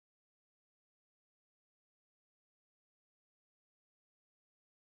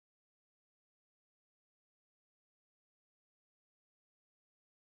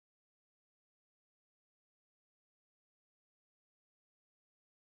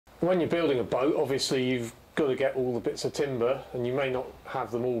When you're building a boat, obviously you've got to get all the bits of timber, and you may not have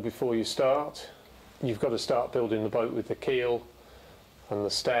them all before you start. You've got to start building the boat with the keel and the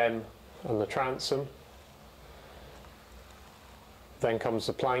stem and the transom. Then comes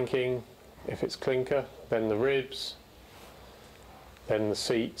the planking, if it's clinker, then the ribs, then the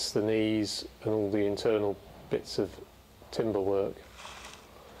seats, the knees, and all the internal bits of timber work.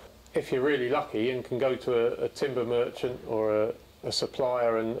 If you're really lucky and can go to a timber merchant or a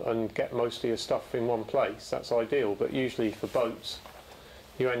supplier and get most of your stuff in one place, that's ideal. But usually for boats,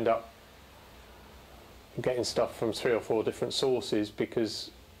 you end up getting stuff from 3 or 4 different sources,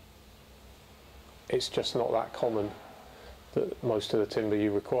 because it's just not that common that most of the timber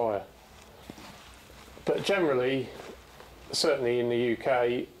you require. But generally, certainly in the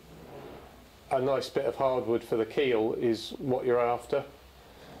UK, a nice bit of hardwood for the keel is what you're after.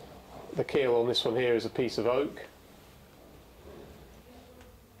 The keel on this one here is a piece of oak.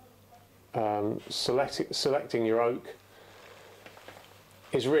 Selecting your oak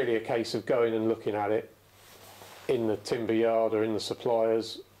is really a case of going and looking at it in the timber yard or in the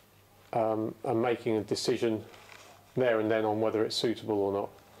suppliers, and making a decision there and then on whether it's suitable or not.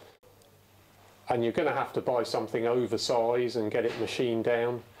 And you're going to have to buy something oversized and get it machined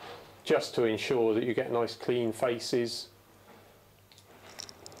down, just to ensure that you get nice clean faces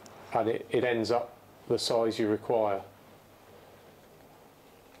and it ends up the size you require.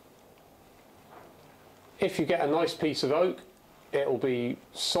 If you get a nice piece of oak, it'll be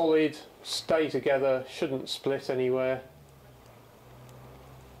solid, stay together, shouldn't split anywhere.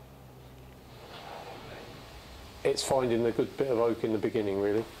 It's finding the good bit of oak in the beginning,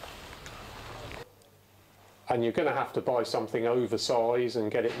 really. And you're going to have to buy something oversized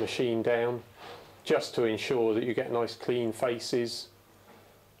and get it machined down, just to ensure that you get nice clean faces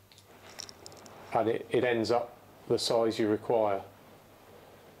and it ends up the size you require.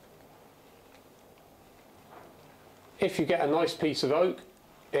 If you get a nice piece of oak,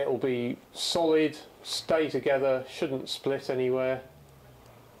 it'll be solid, stay together, shouldn't split anywhere.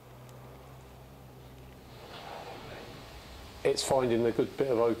 It's finding the good bit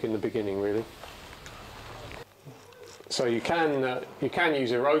of oak in the beginning, really. So you can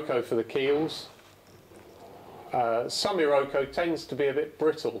use Iroko for the keels. Some Iroko tends to be a bit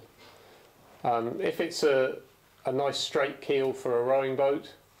brittle. If it's a nice straight keel for a rowing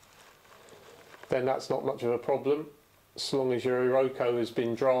boat, then that's not much of a problem. As long as your Iroko has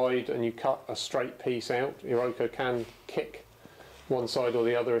been dried and you cut a straight piece out, Iroko can kick one side or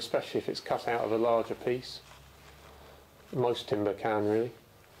the other, especially if it's cut out of a larger piece. Most timber can, really.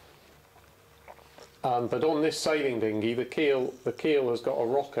 But on this sailing dinghy, the keel has got a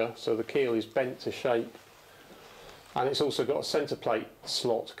rocker, so the keel is bent to shape, and it's also got a centre plate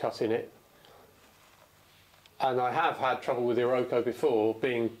slot cut in it. And I have had trouble with Iroko before,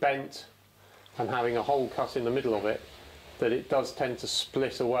 being bent and having a hole cut in the middle of it, that it does tend to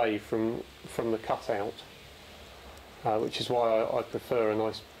split away from the cutout, which is why I prefer a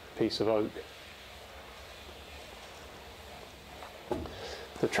nice piece of oak.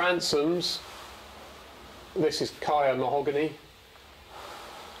 The transoms, this is Kaya mahogany,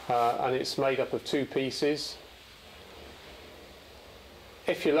 and it's made up of 2 pieces.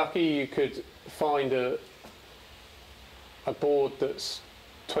 If you're lucky, you could find a board that's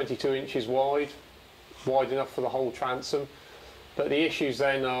 22 inches wide enough for the whole transom, but the issues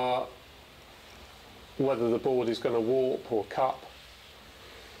then are whether the board is going to warp or cup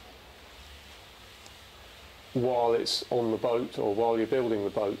while it's on the boat or while you're building the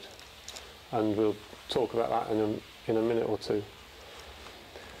boat, and we'll talk about that in a minute or two.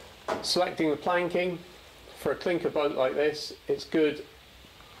 Selecting the planking for a clinker boat like this, it's good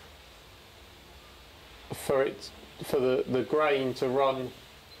for the grain to run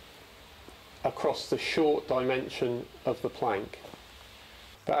across the short dimension of the plank.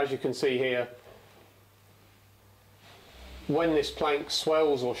 But as you can see here, when this plank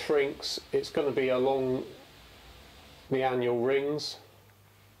swells or shrinks, it's going to be along the annual rings,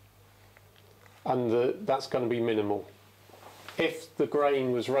 and that's going to be minimal. If the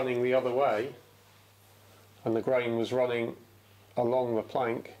grain was running the other way, and the grain was running along the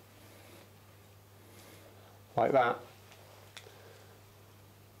plank like that,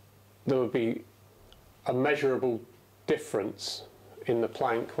 there would be a measurable difference in the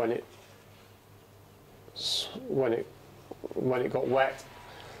plank when it got wet,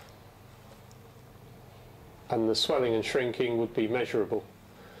 and the swelling and shrinking would be measurable.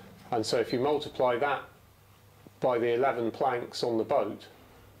 And so if you multiply that by the 11 planks on the boat,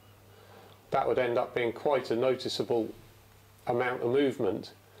 that would end up being quite a noticeable amount of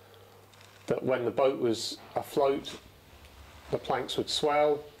movement, that when the boat was afloat, the planks would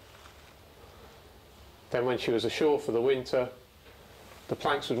swell, Then when she was ashore for the winter, the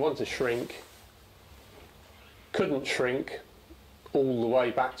planks would want to shrink, couldn't shrink all the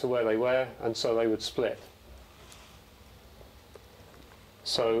way back to where they were, and so they would split.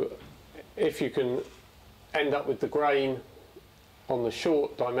 So if you can end up with the grain on the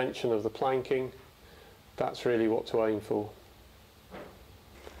short dimension of the planking, that's really what to aim for.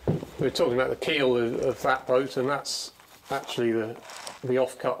 We're talking about the keel of that boat, and that's actually the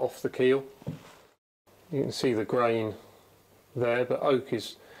offcut off the keel. You can see the grain there, but oak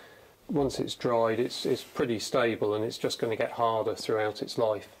is, once it's dried, it's pretty stable, and it's just going to get harder throughout its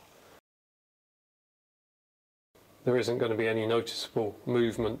life. There isn't going to be any noticeable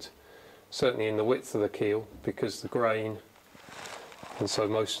movement, certainly in the width of the keel, because the grain, and so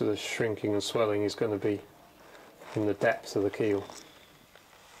most of the shrinking and swelling is going to be in the depth of the keel.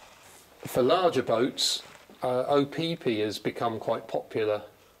 For larger boats, OPP has become quite popular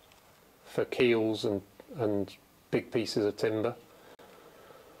for keels and big pieces of timber,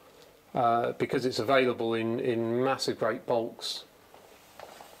 because it's available in massive great bulks,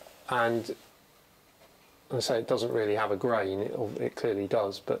 and I say it doesn't really have a grain. It clearly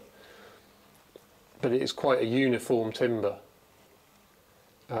does, but it is quite a uniform timber,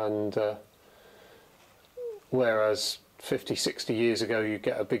 and whereas 50-60 years ago you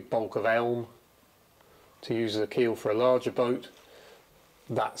get a big bulk of elm to use as a keel for a larger boat,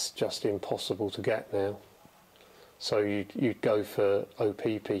 that's just impossible to get now. So you'd go for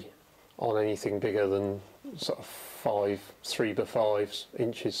OPP on anything bigger than sort of 3x5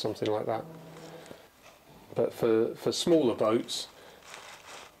 inches, something like that. But for smaller boats,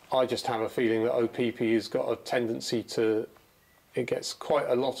 I just have a feeling that OPP has got a tendency to, it gets quite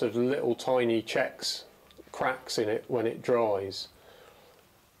a lot of little tiny cracks in it when it dries,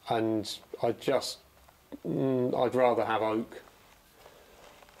 and I'd rather have oak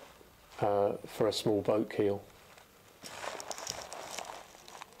for a small boat keel.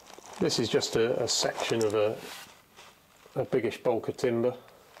 This is just a section of a biggish bulk of timber,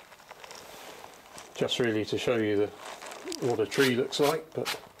 just really to show you what a tree looks like,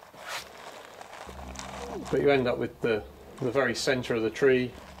 but you end up with the very centre of the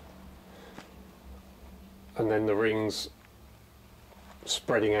tree, and then the rings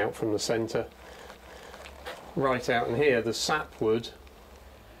spreading out from the centre. Right out in here, the sapwood,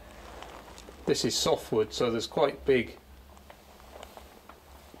 this is softwood, so there's quite big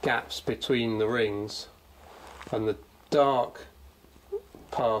gaps between the rings, and the dark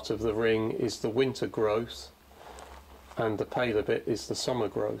part of the ring is the winter growth, and the paler bit is the summer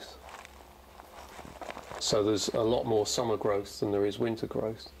growth. So there's a lot more summer growth than there is winter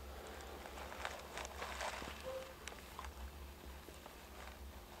growth.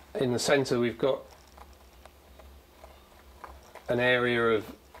 In the centre we've got an area of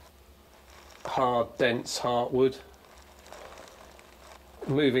hard, dense heartwood.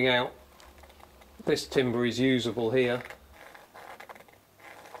 Moving out, this timber is usable here,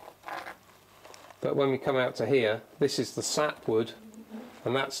 but when we come out to here, this is the sapwood,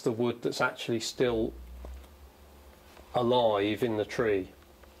 and that's the wood that's actually still alive in the tree,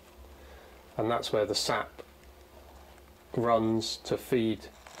 and that's where the sap runs to feed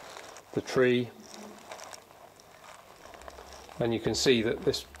the tree. And you can see that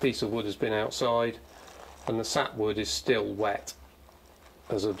this piece of wood has been outside, and the sapwood is still wet,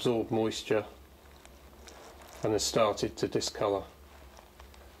 has absorbed moisture, and has started to discolour.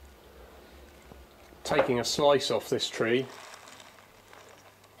 Taking a slice off this tree,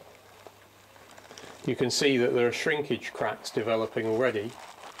 you can see that there are shrinkage cracks developing already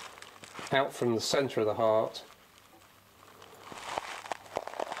out from the centre of the heart,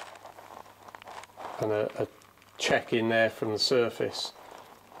 and a check in there from the surface,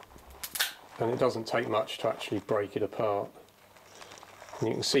 and it doesn't take much to actually break it apart. And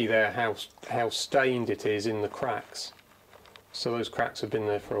you can see there how stained it is in the cracks, so those cracks have been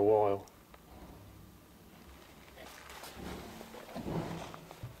there for a while.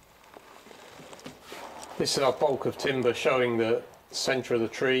 This is our bulk of timber showing the centre of the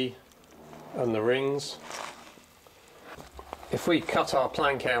tree and the rings. If we cut our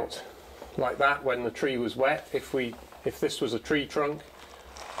plank out like that when the tree was wet, if this was a tree trunk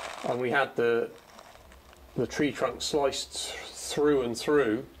and we had the tree trunk sliced through and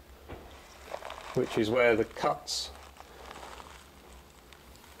through, which is where the cuts,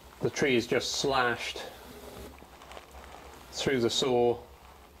 the tree is just slashed through the saw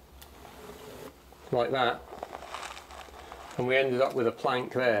like that, and we ended up with a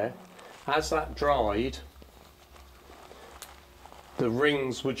plank there. As that dried, the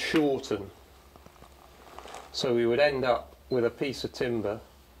rings would shorten, so we would end up with a piece of timber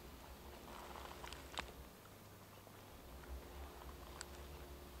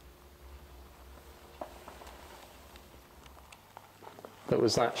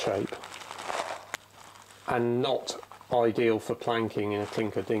was that shape, and not ideal for planking in a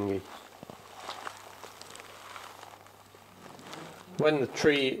clinker dinghy. When the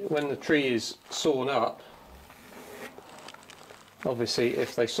tree is sawn up, obviously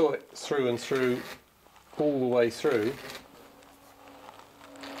if they saw it through and through, all the way through,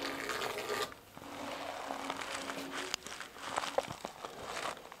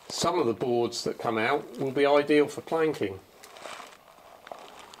 some of the boards that come out will be ideal for planking.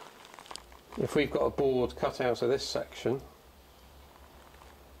 If we've got a board cut out of this section,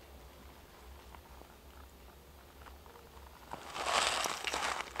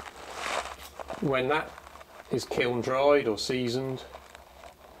 when that is kiln dried or seasoned,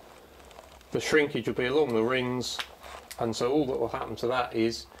 the shrinkage will be along the rings, and so all that will happen to that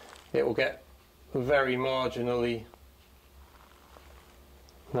is it will get very marginally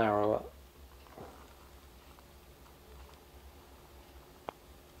narrower.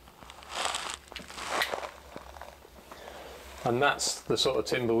 And that's the sort of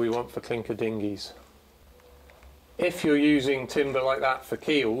timber we want for clinker dinghies. If you're using timber like that for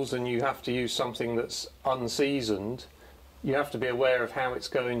keels and you have to use something that's unseasoned, you have to be aware of how it's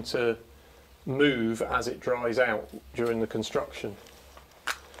going to move as it dries out during the construction.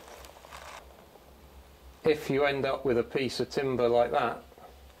 If you end up with a piece of timber like that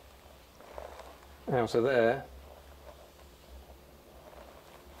out of there,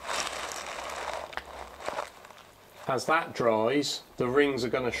 as that dries, the rings are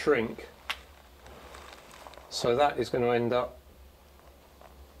going to shrink. So that is going to end up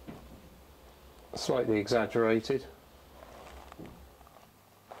slightly exaggerated,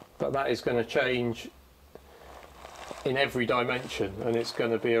 but that is going to change in every dimension, and it's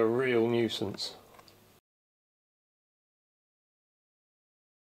going to be a real nuisance.